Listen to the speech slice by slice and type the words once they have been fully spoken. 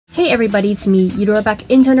Hey everybody, it's me, Yudora,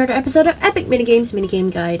 back into another episode of Epic Minigames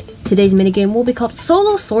Minigame Guide. Today's minigame will be called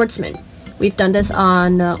Solo Swordsman. We've done this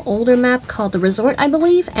on an older map called the Resort, I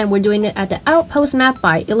believe, and we're doing it at the Outpost map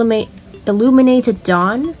by Illuminated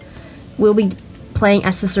Dawn. We'll be playing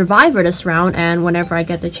as the survivor this round, and whenever I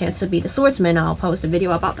get the chance to be the swordsman, I'll post a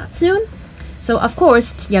video about that soon. So of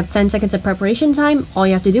course, you have 10 seconds of preparation time. All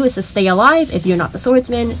you have to do is to stay alive if you're not the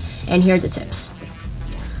swordsman, and here are the tips.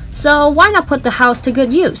 So why not put the house to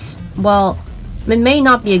good use? Well, it may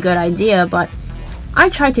not be a good idea, but I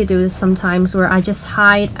try to do this sometimes where I just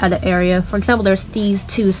hide at an area. For example, there's these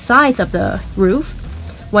two sides of the roof.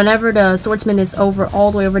 Whenever the swordsman is over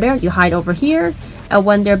all the way over there, you hide over here. And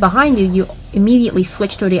when they're behind you, you immediately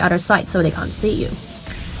switch to the other side so they can't see you.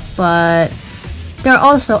 But there are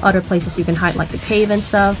also other places you can hide, like the cave and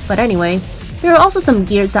stuff. But anyway, there are also some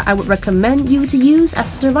gears that I would recommend you to use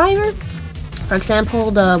as a survivor. For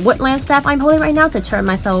example, the woodland staff I'm holding right now to turn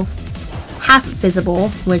myself half visible,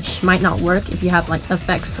 which might not work if you have like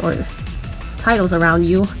effects or titles around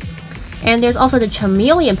you. And there's also the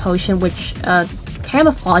chameleon potion, which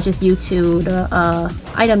camouflages you to the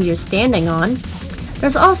item you're standing on.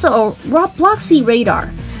 There's also a Bloxy radar.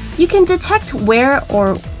 You can detect where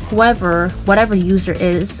or whatever user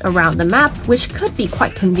is around the map, which could be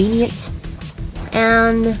quite convenient.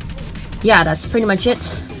 And yeah, that's pretty much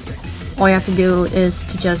it. All you have to do is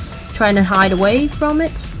to just try to hide away from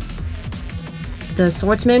it, the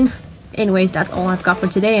swordsman. Anyways, that's all I've got for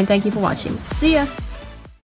today, and thank you for watching. See ya!